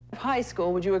High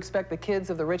school, would you expect the kids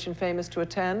of the rich and famous to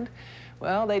attend?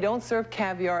 Well, they don't serve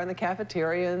caviar in the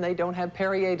cafeteria and they don't have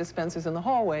Perrier dispensers in the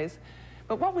hallways.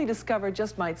 But what we discovered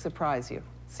just might surprise you.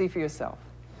 See for yourself.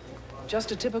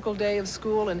 Just a typical day of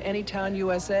school in any town,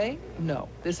 USA? No,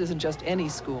 this isn't just any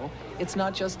school. It's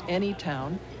not just any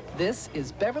town. This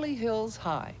is Beverly Hills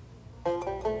High.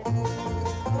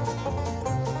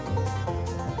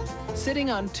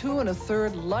 Sitting on 2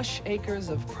 1/3 lush acres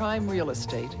of prime real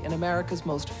estate in America's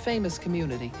most famous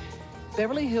community,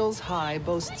 Beverly Hills High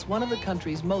boasts one of the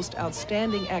country's most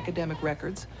outstanding academic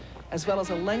records, as well as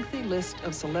a lengthy list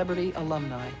of celebrity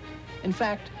alumni. In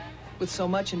fact, with so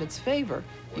much in its favor,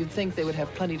 you'd think they would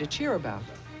have plenty to cheer about.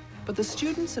 But the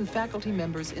students and faculty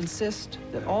members insist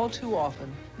that all too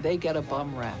often they get a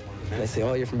bum rap. They say,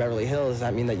 oh, you're from Beverly Hills. Does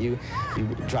that mean that you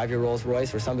drive your Rolls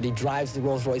Royce, or somebody drives the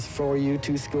Rolls Royce for you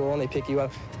to school and they pick you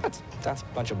up? That's a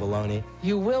bunch of baloney.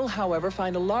 You will, however,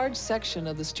 find a large section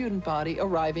of the student body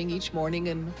arriving each morning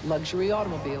in luxury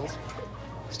automobiles.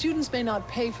 Students may not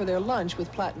pay for their lunch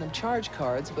with platinum charge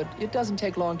cards, but it doesn't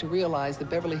take long to realize that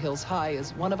Beverly Hills High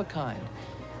is one of a kind.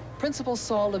 Principal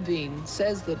Saul Levine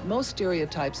says that most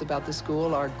stereotypes about the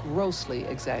school are grossly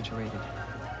exaggerated.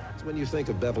 When you think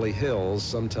of Beverly Hills,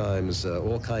 sometimes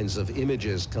all kinds of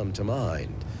images come to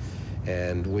mind.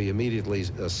 And we immediately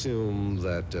assume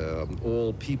that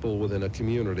all people within a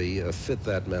community fit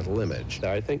that mental image.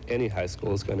 I think any high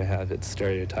school is going to have its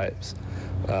stereotypes.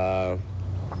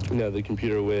 You know, the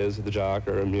computer whiz, or the jock,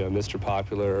 or, you know, Mr.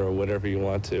 Popular, or whatever you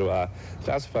want to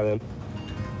classify them.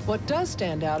 What does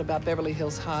stand out about Beverly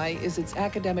Hills High is its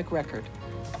academic record.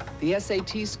 The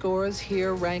SAT scores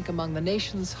here rank among the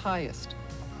nation's highest.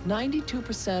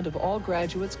 92% of all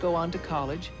graduates go on to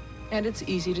college, and it's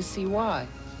easy to see why.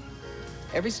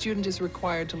 Every student is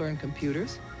required to learn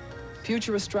computers.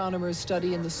 Future astronomers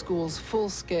study in the school's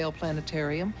full-scale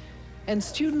planetarium, and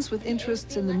students with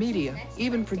interests in the media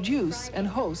even produce and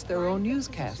host their own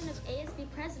newscasts.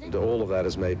 All of that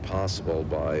is made possible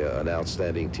by an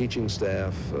outstanding teaching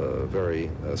staff, a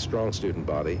very strong student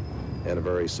body, and a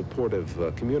very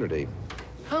supportive community.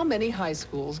 How many high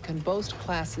schools can boast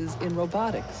classes in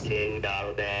robotics? King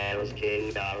dollar bells,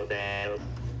 king dollar bells.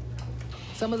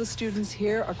 Some of the students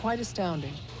here are quite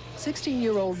astounding.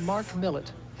 16-year-old Mark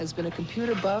Millett has been a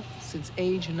computer buff since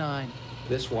age 9.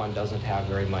 This one doesn't have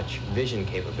very much vision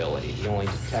capability. The only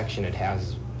detection it has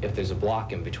is if there's a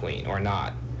block in between or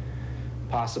not.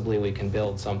 Possibly we can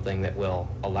build something that will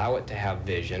allow it to have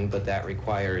vision, but that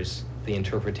requires the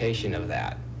interpretation of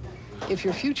that. If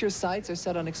your future sights are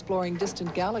set on exploring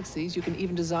distant galaxies, you can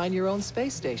even design your own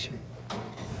space station.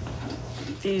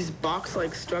 These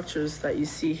box-like structures that you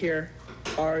see here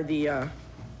are the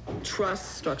truss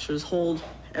structures, hold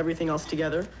everything else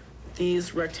together.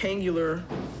 These rectangular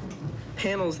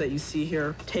panels that you see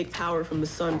here take power from the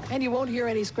sun. And you won't hear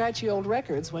any scratchy old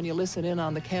records when you listen in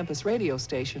on the campus radio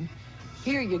station.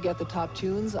 Here you get the top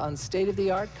tunes on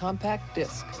state-of-the-art compact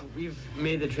discs. We've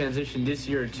made the transition this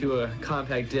year to a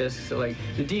compact disc, so like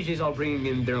the DJs all bringing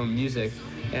in their own music,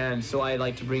 and so I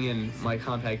like to bring in my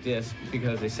compact disc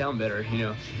because they sound better, you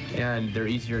know, and they're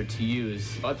easier to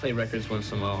use. I play records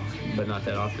once in a while, but not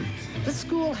that often. The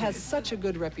school has such a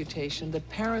good reputation that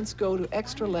parents go to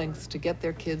extra lengths to get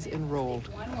their kids enrolled.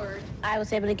 I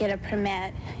was able to get a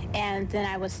permit, and then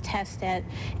I was tested,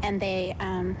 and they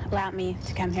allowed me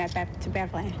to come here back to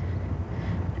Beverly.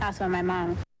 Also, my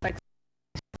mom.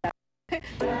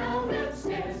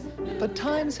 But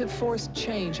times have forced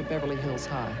change at Beverly Hills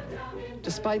High.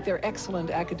 Despite their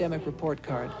excellent academic report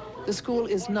card, the school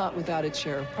is not without its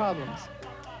share of problems.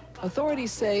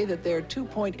 Authorities say that their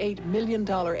 $2.8 million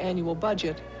annual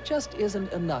budget just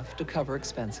isn't enough to cover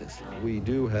expenses. We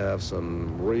do have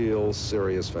some real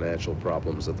serious financial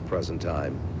problems at the present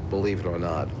time, believe it or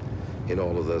not, in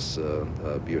all of this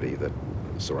beauty that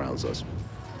surrounds us.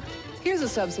 Here's a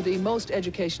subsidy most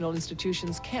educational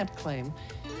institutions can't claim.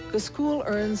 The school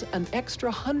earns an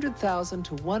extra $100,000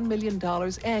 to $1 million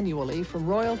annually from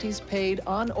royalties paid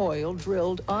on oil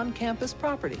drilled on campus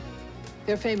property.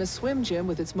 Their famous swim gym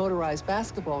with its motorized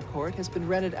basketball court has been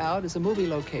rented out as a movie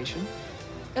location,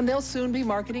 and they'll soon be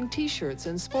marketing T-shirts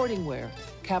and sporting wear,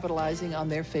 capitalizing on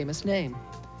their famous name.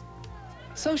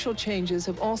 Social changes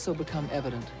have also become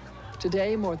evident.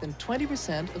 Today, more than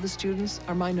 20% of the students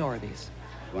are minorities.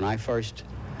 When I first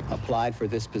applied for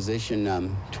this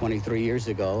position 23 years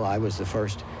ago, I was the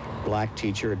first black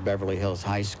teacher at Beverly Hills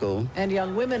High School. And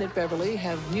young women at Beverly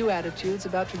have new attitudes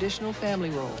about traditional family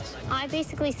roles. I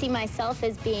basically see myself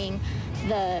as being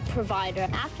the provider.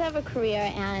 After I have a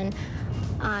career and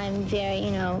I'm very,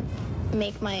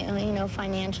 make my own, you know,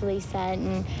 financially set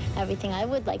and everything. I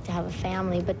would like to have a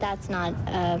family, but that's not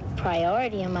a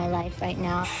priority in my life right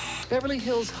now. Beverly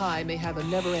Hills High may have a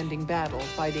never-ending battle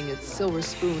fighting its silver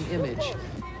spoon image,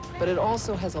 but it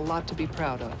also has a lot to be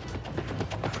proud of.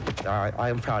 I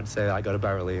am proud to say that I go to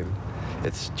Beverly, and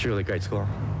it's truly a great school.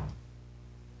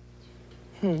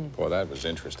 Boy, that was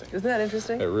interesting. Isn't that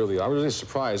interesting? I was really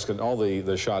surprised at all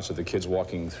the shots of the kids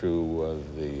walking through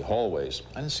the hallways.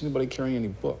 I didn't see anybody carrying any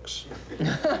books.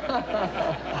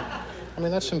 I mean,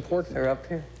 that's important. They're up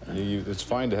here. It's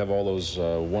fine to have all those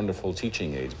wonderful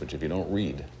teaching aids, but if you don't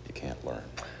read, you can't learn.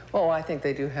 Oh, I think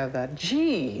they do have that.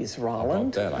 Geez,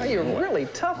 Roland. You're really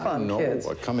tough on kids.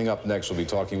 Coming up next, we'll be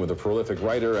talking with a prolific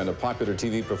writer and a popular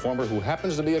TV performer who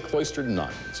happens to be a cloistered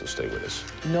nun. So stay with us.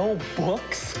 No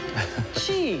books?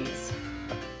 Jeez.